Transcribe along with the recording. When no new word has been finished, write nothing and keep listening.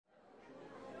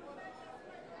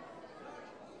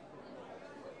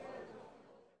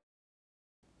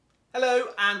Hello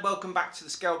and welcome back to the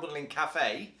Scale Modelling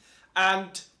Cafe,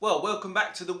 and well, welcome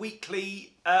back to the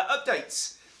weekly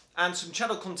updates and some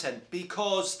channel content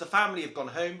because the family have gone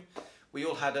home. We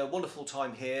all had a wonderful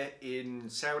time here in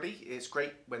Saudi. It's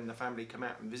great when the family come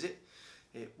out and visit.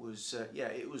 It was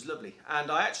it was lovely, and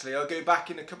I'll go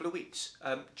back in a couple of weeks,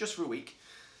 just for a week.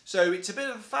 So it's a bit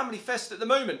of a family fest at the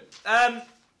moment.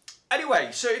 Anyway,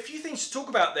 so a few things to talk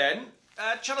about then.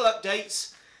 Channel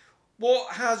updates.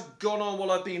 What has gone on while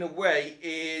I've been away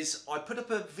is I put up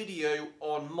a video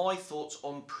on my thoughts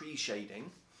on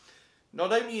pre-shading.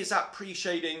 Not only is that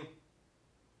pre-shading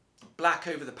black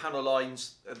over the panel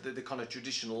lines, the kind of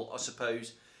traditional, I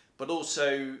suppose, but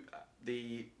also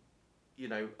a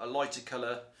lighter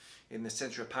colour in the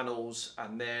centre of panels,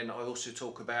 and then I also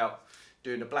talk about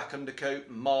doing a black undercoat,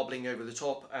 marbling over the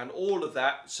top, and all of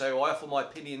that. So I offer my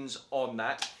opinions on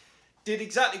that. Did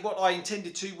exactly what I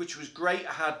intended to, which was great.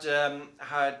 I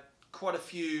had quite a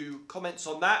few comments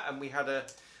on that, and we had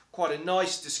quite a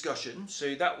nice discussion.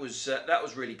 So that was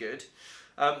really good.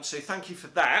 So thank you for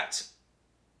that.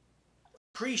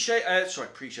 Pre-shade.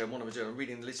 What am I doing? I'm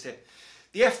reading the list here.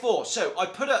 The F4. So I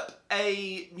put up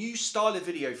a new style of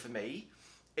video for me.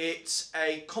 It's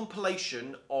a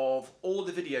compilation of all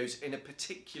the videos in a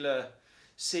particular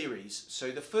series.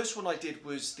 So the first one I did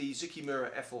was the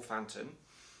Zukimura F4 Phantom.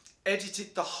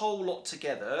 Edited the whole lot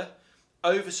together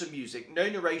over some music, no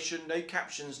narration, no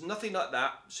captions, nothing like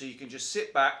that, so you can just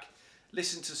sit back,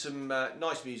 listen to some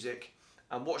nice music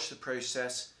and watch the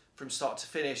process from start to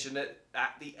finish. And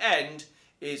at the end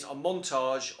is a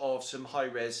montage of some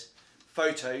high-res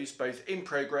photos, both in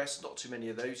progress, not too many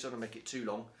of those, so I don't make it too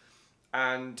long,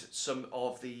 and some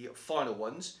of the final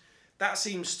ones. That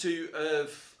seems to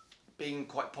have been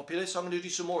quite popular, so I'm going to do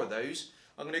some more of those.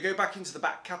 I'm going to go back into the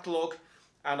back catalogue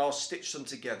and I'll stitch them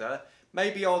together.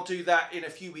 Maybe I'll do that in a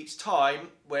few weeks' time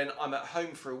when I'm at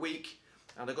home for a week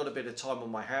and I've got a bit of time on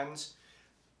my hands.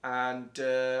 And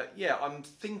yeah, I'm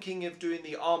thinking of doing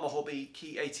the Armour Hobby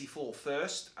Key 84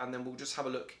 first, and then we'll just have a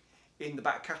look in the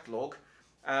back catalogue,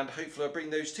 and hopefully I'll bring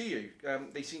those to you.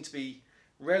 They seem to be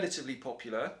relatively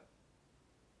popular.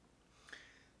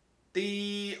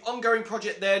 The ongoing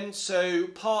project then, so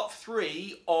part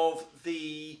 3 of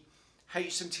the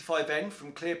H75N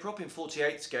from Clearprop in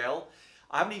 48 scale.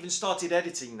 I haven't even started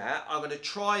editing that. I'm going to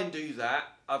try and do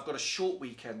that. I've got a short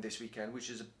weekend this weekend, which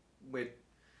is with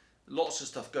lots of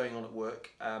stuff going on at work,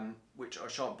 which I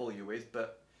shan't bore you with,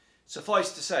 but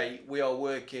suffice to say, we are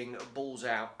working balls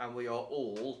out and we are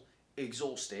all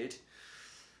exhausted.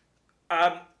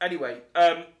 Anyway,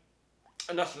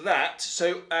 enough of that.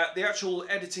 So the actual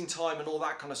editing time and all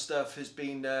that kind of stuff has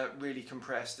been really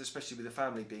compressed, especially with the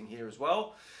family being here as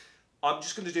well. I'm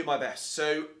just going to do my best.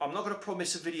 So I'm not going to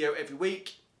promise a video every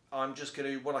week. I'm just going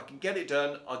to, when I can get it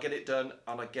done, I'll get it done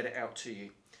and I get it out to you.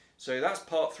 So that's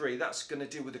part 3. That's going to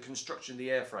deal with the construction of the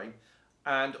airframe.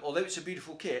 And although it's a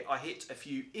beautiful kit, I hit a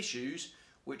few issues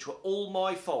which were all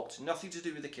my fault. Nothing to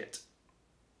do with the kit.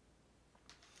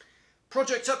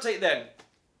 Project update then.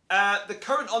 The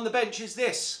current on the bench is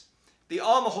this. The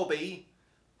Armour Hobby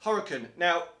Hurricane.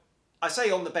 Now, I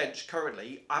say on the bench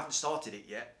currently. I haven't started it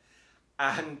yet.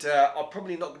 And I'm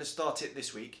probably not going to start it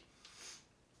this week.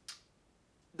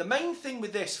 The main thing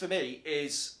with this for me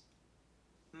is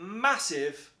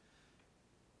massive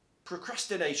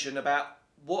procrastination about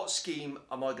what scheme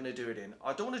am I going to do it in.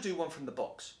 I don't want to do one from the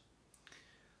box.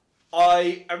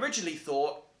 I originally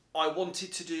thought I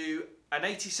wanted to do an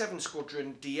 87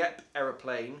 Squadron Dieppe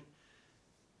aeroplane,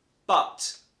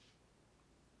 but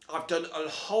I've done a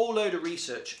whole load of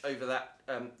research over that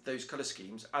those colour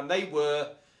schemes, and they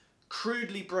were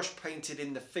crudely brush painted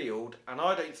in the field, and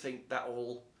I don't think that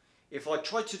will, if I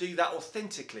try to do that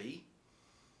authentically,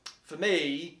 for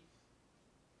me,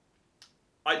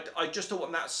 I just don't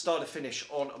want that start to finish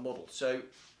on a model. So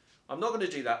I'm not going to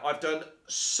do that. I've done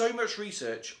so much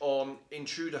research on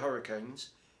Intruder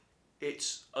Hurricanes,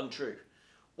 it's untrue.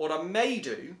 What I may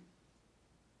do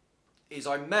is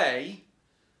I may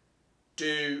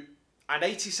do an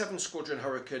 87 Squadron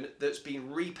Hurricane that's been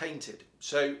repainted.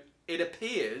 So it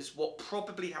appears what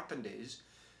probably happened is,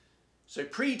 so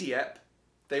pre-Dieppe,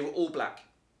 they were all black.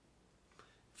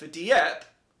 For Dieppe,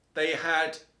 they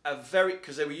had a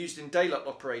because they were used in daylight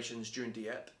operations during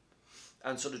Dieppe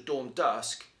and sort of dawn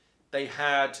dusk, they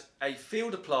had a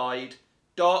field applied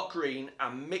dark green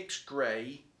and mixed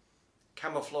grey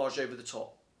camouflage over the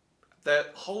top. The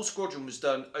whole squadron was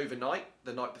done overnight,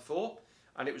 the night before,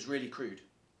 and it was really crude.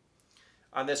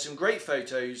 And there's some great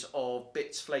photos of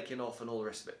bits flaking off and all the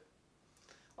rest of it.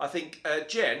 I think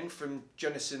Jen from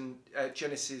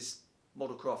Genesis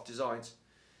Modelcraft Designs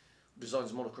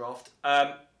Modelcraft.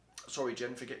 Sorry,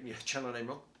 Jen, for getting your channel name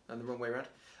wrong. and the wrong way around.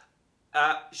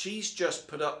 She's just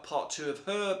put up part 2 of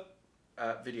her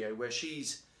video where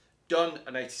she's done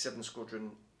an 87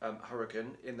 Squadron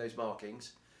Hurricane in those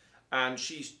markings, and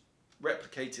she's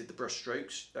replicated the brush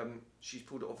strokes. She's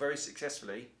pulled it off very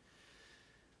successfully.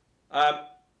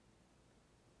 But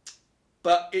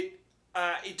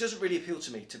it doesn't really appeal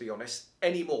to me, to be honest,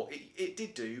 anymore. It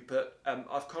did do, but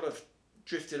I've kind of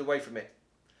drifted away from it.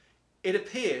 It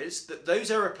appears that those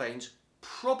aeroplanes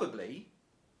probably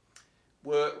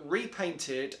were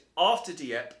repainted after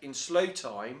Dieppe in slow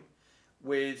time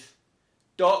with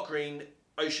dark green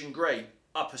ocean grey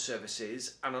upper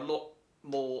surfaces and a lot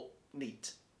more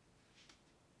neat.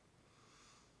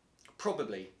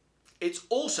 Probably. It's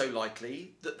also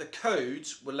likely that the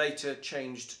codes were later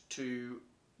changed to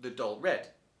the dull red.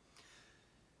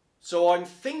 So I'm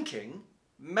thinking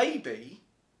maybe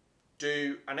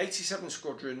do an 87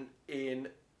 Squadron in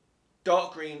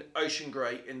dark green ocean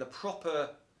grey in the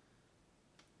proper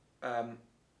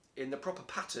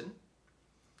pattern,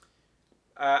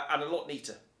 and a lot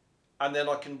neater, and then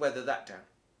I can weather that down.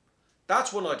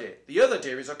 That's one idea. The other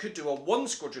idea is I could do a 1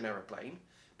 Squadron aeroplane,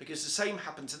 because the same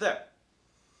happened to them.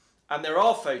 And there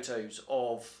are photos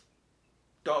of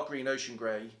dark green ocean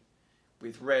grey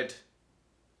with red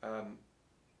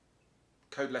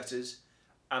code letters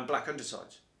and black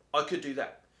undersides. I could do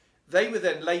that. They were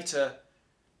then later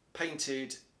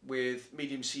painted with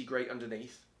medium sea grey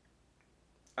underneath,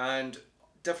 and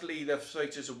definitely the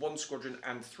photos of 1 Squadron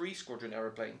and 3 Squadron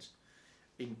aeroplanes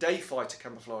in day fighter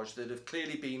camouflage that have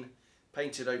clearly been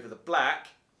painted over the black,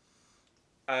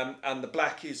 and the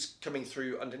black is coming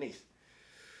through underneath.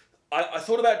 I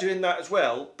thought about doing that as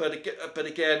well, but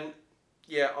again,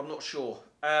 yeah, I'm not sure.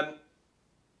 And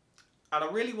I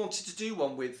really wanted to do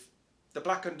one with the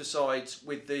black undersides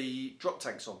with the drop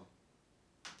tanks on.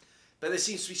 But there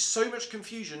seems to be so much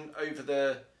confusion over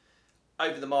the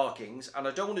markings, and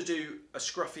I don't want to do a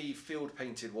scruffy field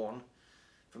painted one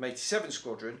from 87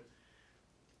 Squadron.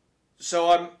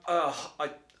 So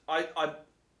I'm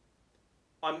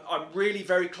really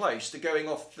very close to going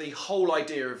off the whole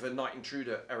idea of a Night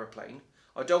Intruder aeroplane.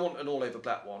 I don't want an all over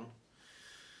black one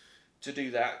to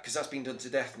do that, because that's been done to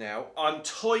death now. I'm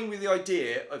toying with the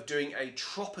idea of doing a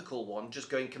tropical one, just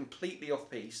going completely off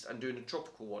piste and doing a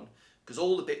tropical one, because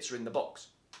all the bits are in the box.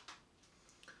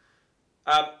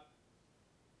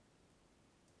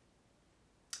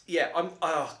 Yeah,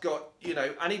 oh God, you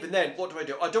know, and even then, what do?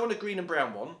 I don't want a green and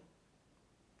brown one,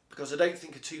 because I don't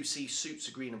think a 2C suits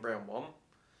a green and brown one.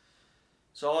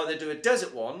 So I either do a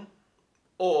desert one,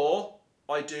 or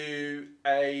I do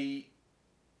a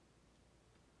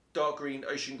dark green,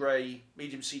 ocean grey,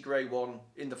 medium sea grey one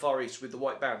in the Far East with the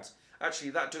white bands.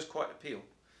 Actually, that does quite appeal.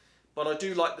 But I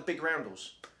do like the big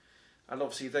roundels. And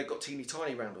obviously they've got teeny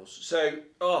tiny roundels. So,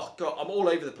 oh God, I'm all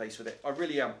over the place with it. I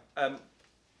really am.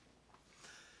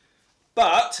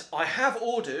 But I have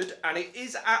ordered, and it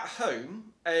is at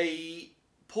home, a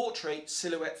Portrait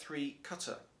Silhouette 3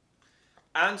 cutter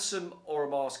and some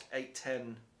Auramask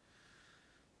 810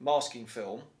 masking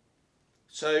film.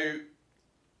 So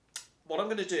what I'm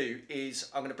going to do is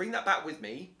I'm going to bring that back with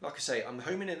me. Like I say, I'm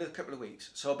home in a couple of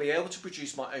weeks, so I'll be able to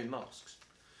produce my own masks.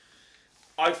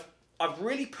 I've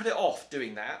really put it off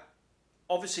doing that.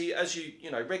 Obviously, as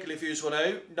you know, regular viewers will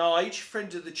know, Nige,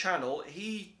 friend of the channel,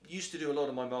 he used to do a lot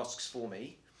of my masks for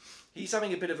me. He's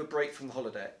having a bit of a break from the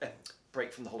holiday, a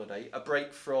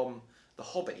break from the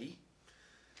hobby.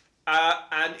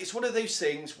 And it's one of those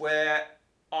things where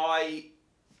I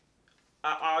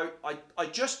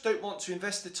just don't want to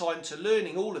invest the time to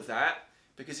learning all of that,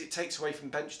 because it takes away from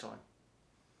bench time.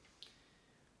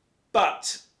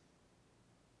 But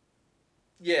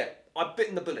yeah, I've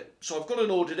bitten the bullet. So I've gone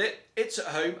and ordered it. It's at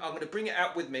home. I'm going to bring it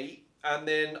out with me, and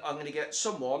then I'm going to get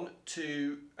someone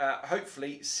to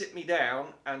hopefully sit me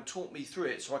down and talk me through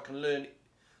it, so I can learn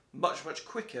much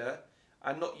quicker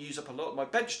and not use up a lot of my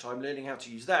bench time learning how to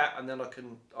use that, and then I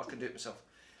can do it myself.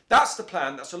 That's the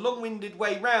plan. That's a long-winded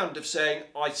way round of saying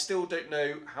I still don't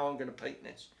know how I'm going to paint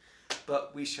this,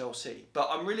 but we shall see. But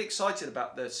I'm really excited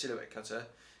about the Silhouette cutter,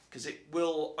 because it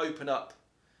will open up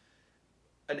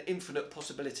an infinite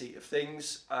possibility of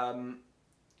things.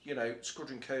 You know,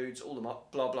 squadron codes, all them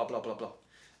up, blah blah blah blah blah,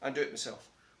 and do it myself.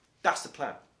 That's the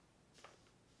plan.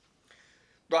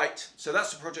 Right, so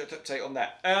that's the project update on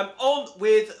that. On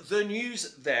with the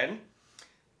news then.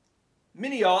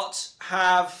 Mini-Art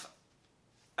have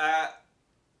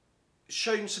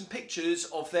shown some pictures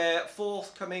of their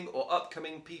forthcoming or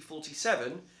upcoming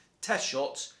P47 test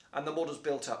shots and the models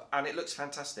built up, and it looks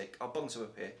fantastic. I'll bung some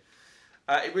up here.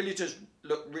 It really does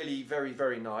look really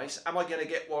very nice. Am I going to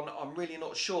get one? I'm really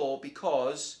not sure,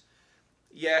 because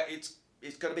yeah, it's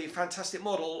it's going to be a fantastic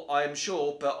model, I am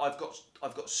sure. But I've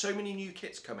got so many new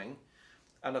kits coming,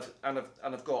 and I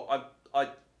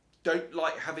don't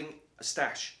like having a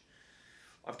stash.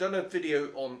 I've done a video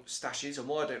on stashes and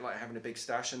why I don't like having a big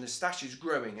stash, and the stash is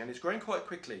growing, and it's growing quite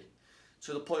quickly,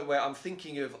 to the point where I'm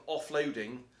thinking of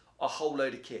offloading a whole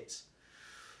load of kits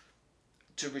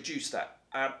to reduce that.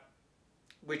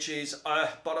 Which is,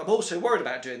 but I'm also worried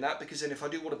about doing that, because then if I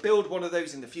do want to build one of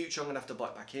those in the future, I'm going to have to buy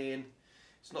it back in.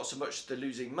 It's not so much the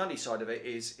losing money side of it,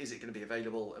 is it going to be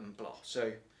available and blah.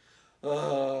 So,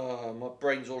 my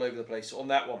brain's all over the place on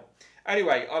that one.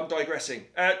 Anyway, I'm digressing.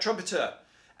 Trumpeter,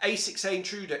 A6A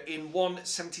Intruder in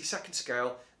 1/72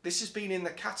 scale. This has been in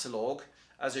the catalogue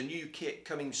as a new kit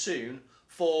coming soon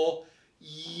for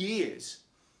years.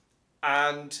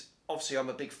 And obviously I'm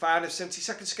a big fan of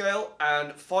 72nd scale,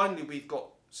 and finally we've got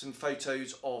some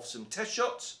photos of some test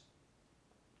shots.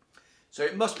 So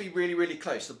it must be really, really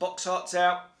close. The box art's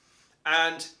out,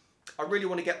 and I really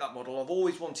want to get that model. I've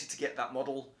always wanted to get that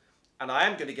model, and I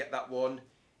am going to get that one.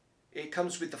 It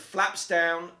comes with the flaps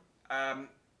down,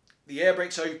 the air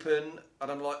brakes open,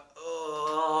 and I'm like,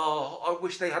 oh, I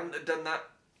wish they hadn't have done that.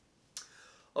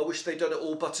 I wish they'd done it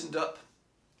all buttoned up.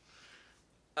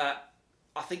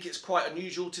 I think it's quite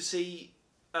unusual to see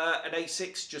an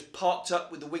A6 just parked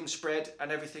up with the wing spread and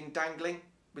everything dangling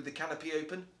with the canopy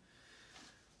open.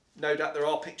 No doubt there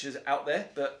are pictures out there,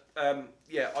 but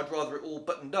yeah, I'd rather it all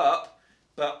buttoned up.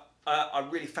 But I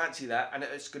really fancy that, and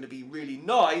it's going to be really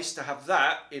nice to have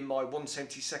that in my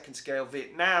 1/72 scale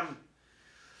Vietnam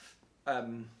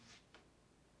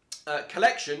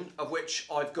collection, of which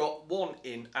I've got one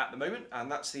in at the moment,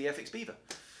 and that's the FX Beaver.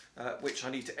 Which I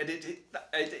need to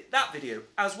edit that video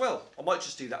as well. I might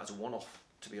just do that as a one-off,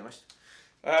 to be honest.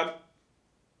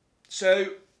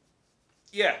 So,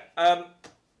 yeah, I'm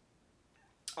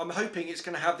hoping it's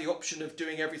going to have the option of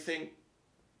doing everything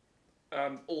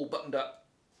all buttoned up,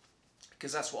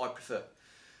 because that's what I prefer.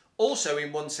 Also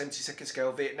in 1/72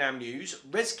 scale Vietnam news,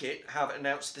 ResKit have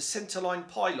announced the centerline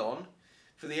pylon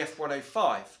for the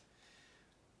F105.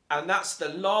 And that's the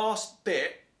last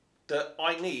bit that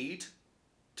I need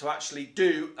to actually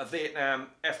do a Vietnam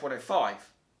F105,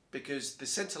 because the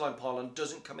centerline pylon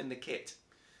doesn't come in the kit,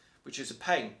 which is a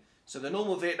pain. So the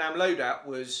normal Vietnam loadout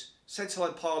was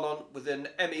centerline pylon with an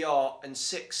MER and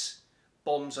 6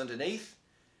 bombs underneath,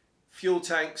 fuel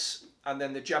tanks, and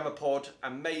then the jammer pod,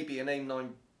 and maybe an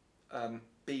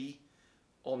AIM-9B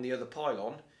on the other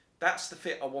pylon. That's the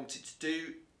fit I wanted to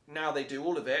do. Now they do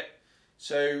all of it.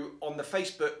 So on their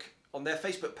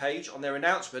Facebook page, on their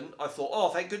announcement, I thought, oh,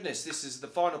 thank goodness, this is the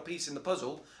final piece in the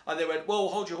puzzle. And they went, well,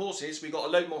 hold your horses, we got a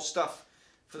load more stuff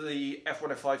for the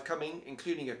F105 coming,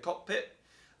 including a cockpit.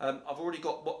 I think I've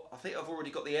already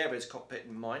got the Airez cockpit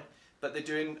in mind, but they're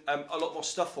doing a lot more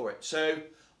stuff for it. So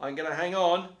I'm going to hang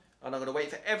on, and I'm going to wait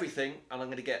for everything, and I'm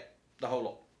going to get the whole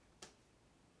lot.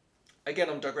 Again,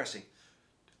 I'm digressing.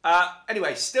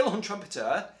 Anyway, still on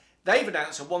Trumpeter, they've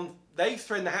announced they've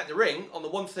thrown their hat in the ring on the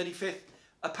 135th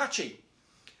Apache,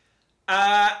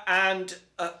 and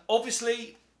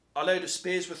obviously a load of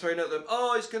spears were thrown at them.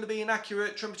 Oh, it's going to be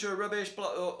inaccurate, Trumpeter rubbish, blah,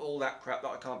 all that crap that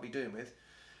I can't be doing with.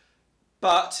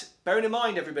 But bearing in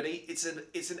mind, everybody, it's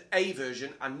an A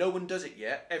version, and no one does it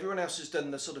yet. Everyone else has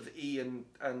done the sort of E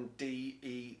and D,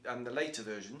 E, and the later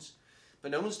versions,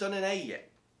 but no one's done an A yet,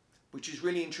 which is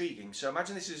really intriguing. So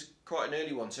imagine this is quite an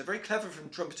early one. So very clever from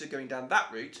Trumpeter going down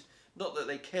that route. Not that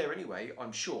they care anyway,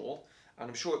 I'm sure. And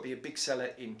I'm sure it'd be a big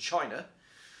seller in China.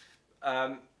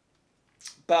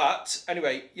 But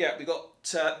anyway, yeah, we got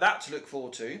that to look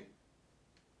forward to.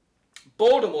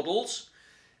 Border Models,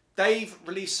 they've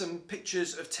released some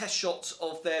pictures of test shots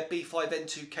of their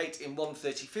B5N2 Kate in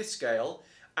 1/35 scale,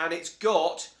 and it's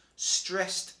got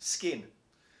stressed skin.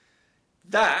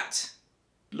 That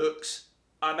looks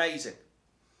amazing.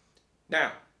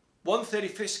 Now,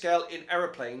 1/35 scale in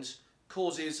aeroplanes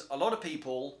causes a lot of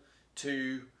people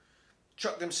to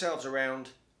chuck themselves around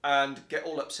and get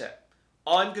all upset.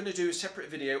 I'm going to do a separate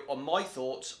video on my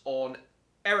thoughts on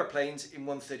aeroplanes in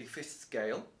 1/35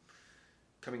 scale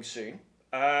coming soon,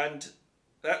 and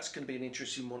that's going to be an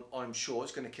interesting one, I'm sure.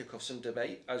 It's going to kick off some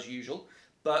debate as usual,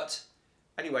 but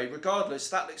anyway, regardless,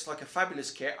 that looks like a fabulous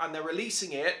kit, and they're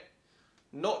releasing it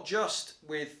not just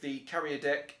with the carrier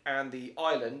deck and the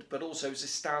island, but also as a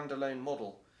standalone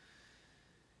model.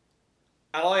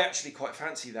 And I actually quite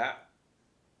fancy that,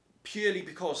 purely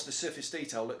because the surface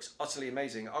detail looks utterly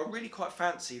amazing. I really quite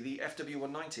fancy the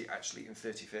FW190 actually in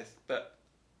 35th, but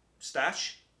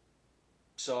stash,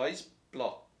 size,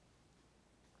 blah.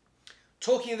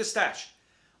 Talking of the stash,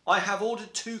 I have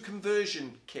ordered 2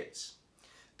 conversion kits.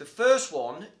 The first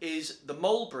one is the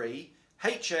Mulberry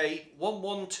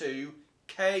HA112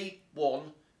 K1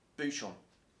 Bouchon.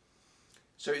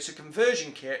 So it's a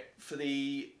conversion kit for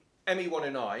the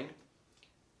ME109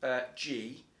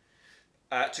 G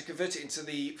to convert it into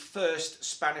the first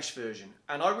Spanish version.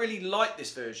 And I really like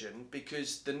this version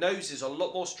because the nose is a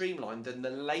lot more streamlined than the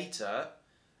later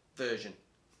version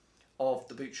of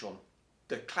the Bouchon,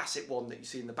 the classic one that you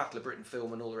see in the Battle of Britain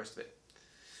film and all the rest of it.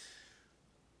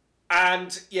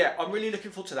 And yeah, I'm really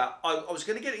looking forward to that. I was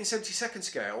going to get it in 72nd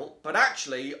scale, but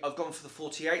actually I've gone for the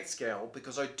 48th scale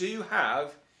because I do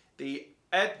have the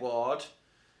Eduard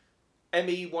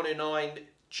ME109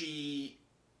 G,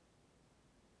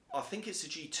 I think it's a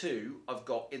G2 I've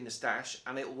got in the stash,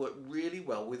 and it'll work really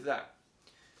well with that.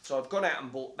 So I've gone out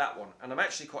and bought that one, and I'm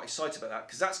actually quite excited about that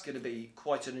because that's going to be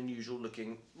quite an unusual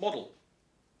looking model.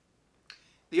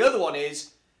 The other one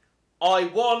is I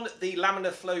won the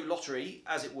Laminar Flow lottery,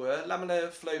 as it were, Laminar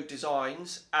Flow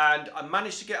Designs, and I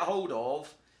managed to get a hold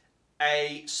of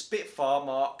a Spitfire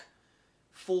Mark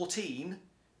 14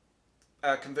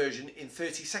 conversion in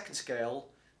 32nd scale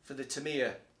for the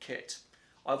Tamiya kit.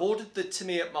 I've ordered the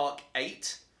Tamiya Mark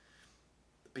 8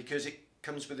 because it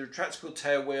comes with a retractable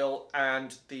tail wheel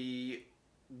and the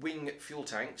wing fuel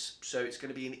tanks, so it's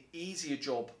going to be an easier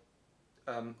job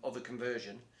of a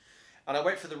conversion. And I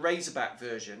went for the Razorback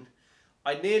version.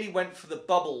 I nearly went for the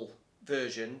Bubble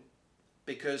version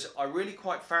because I really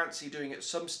quite fancy doing at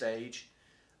some stage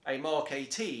a Mark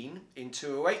 18 in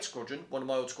 208 Squadron, one of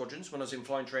my old squadrons when I was in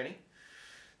flying training.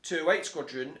 208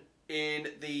 Squadron in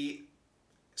the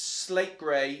slate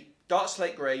grey, dark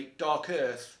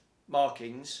earth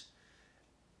markings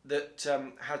that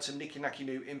had some Nicky Nacky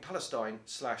Noo in Palestine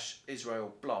 /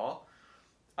 Israel blah,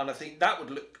 and I think that would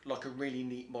look like a really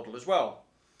neat model as well.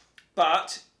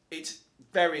 But it's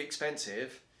very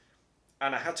expensive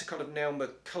and I had to kind of nail my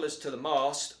colours to the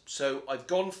mast, so I've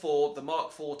gone for the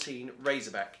Mark 14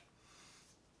 Razorback.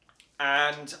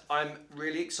 And I'm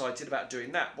really excited about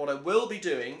doing that. What I will be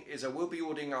doing is I will be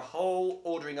ordering a whole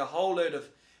load of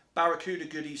Barracuda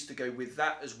goodies to go with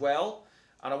that as well.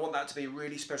 And I want that to be a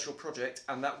really special project,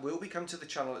 and that will be come to the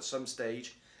channel at some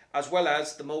stage, as well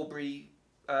as the Mulberry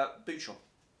Bouchon.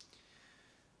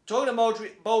 Talking of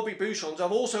Mulberry Bouchons,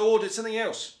 I've also ordered something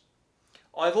else.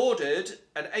 I've ordered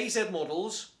an AZ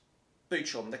Models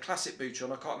Bouchon, the classic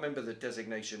Bouchon. I can't remember the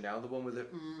designation now, the one with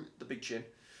the big chin.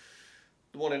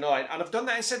 The 109, and I've done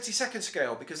that in 72nd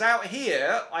scale because out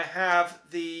here I have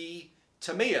the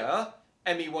Tamiya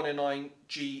ME109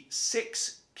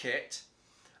 G6 kit,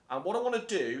 and what I want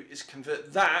to do is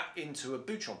convert that into a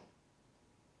Bouchon.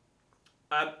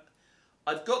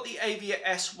 I've got the Avia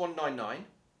S199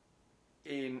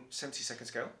 in 72nd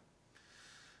scale,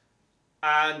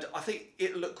 and I think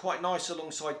it'll look quite nice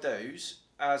alongside those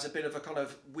as a bit of a kind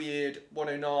of weird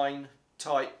 109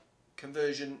 type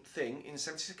conversion thing in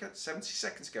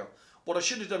 72nd scale. What I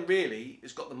should have done really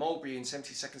is got the Mulberry in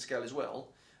 72nd scale as well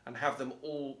and have them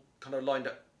all kind of lined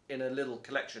up in a little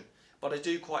collection. But I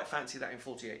do quite fancy that in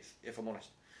 48th, if I'm honest.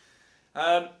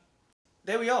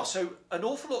 There we are. So an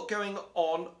awful lot going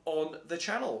on the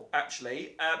channel,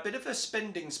 actually. A bit of a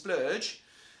spending splurge,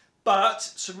 but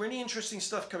some really interesting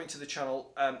stuff coming to the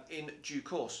channel in due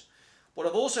course. What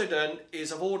I've also done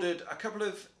is I've ordered a couple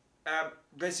of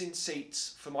resin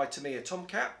seats for my Tamiya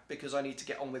Tomcat because I need to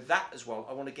get on with that as well.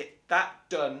 I want to get that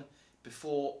done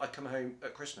before I come home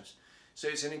at Christmas. So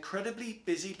it's an incredibly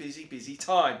busy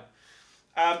time.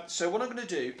 So what I'm going to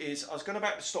do is, I was going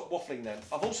to stop waffling then.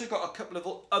 I've also got a couple of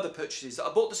other purchases that I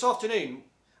bought this afternoon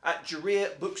at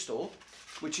Jarir Bookstore,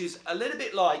 which is a little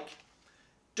bit like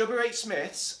W.H.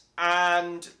 Smith's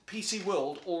and PC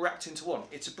World all wrapped into one.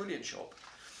 It's a brilliant shop.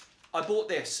 I bought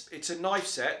this. It's a knife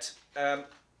set.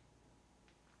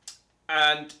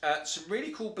 And some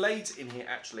really cool blades in here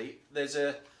actually. There's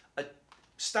a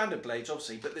standard blades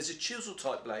obviously, but there's a chisel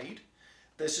type blade,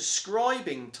 there's a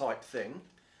scribing type thing,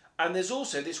 and there's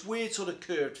also this weird sort of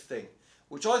curved thing,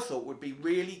 which I thought would be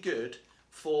really good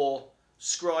for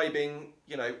scribing,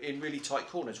 you know, in really tight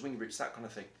corners, wing roots, that kind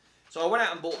of thing. So I went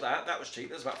out and bought that. That was cheap.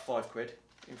 That was about £5.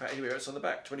 In fact, anyway, it's on the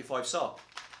back, 25 SAR,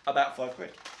 about £5.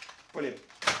 Brilliant.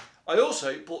 I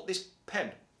also bought this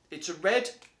pen. It's a red,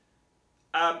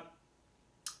 not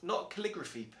a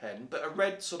calligraphy pen, but a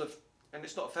red sort of, and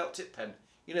it's not a felt tip pen,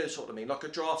 you know sort of mean, like a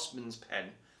draftsman's pen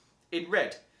in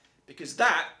red, because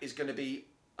that is going to be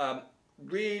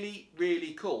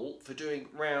really cool for doing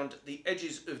round the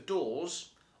edges of doors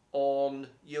on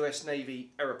US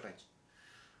Navy aeroplanes.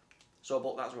 So I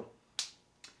bought that as well.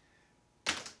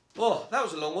 Oh, that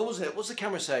was a long one, wasn't it? What's the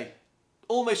camera say?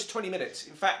 Almost 20 minutes.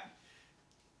 In fact,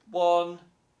 one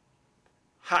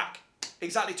hack.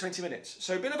 Exactly 20 minutes.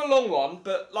 So a bit of a long one,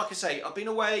 but like I say, I've been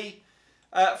away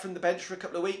from the bench for a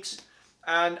couple of weeks.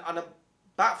 and I'm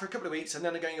back for a couple of weeks, and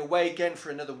then I'm going away again for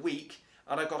another week,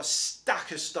 and I've got a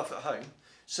stack of stuff at home.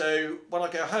 So when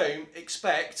I go home,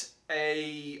 expect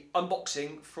a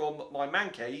unboxing from my man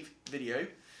cave video,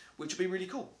 which will be really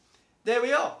cool. There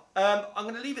we are. I'm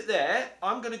going to leave it there.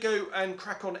 I'm going to go and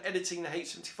crack on editing the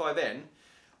H75N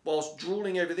whilst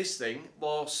drooling over this thing,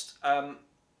 whilst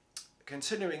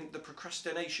considering the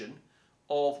procrastination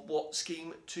of what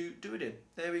scheme to do it in.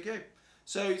 There we go.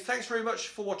 So thanks very much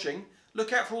for watching.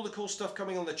 Look out for all the cool stuff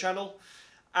coming on the channel,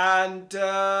 and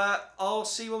I'll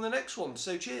see you on the next one.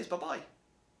 So cheers, bye bye.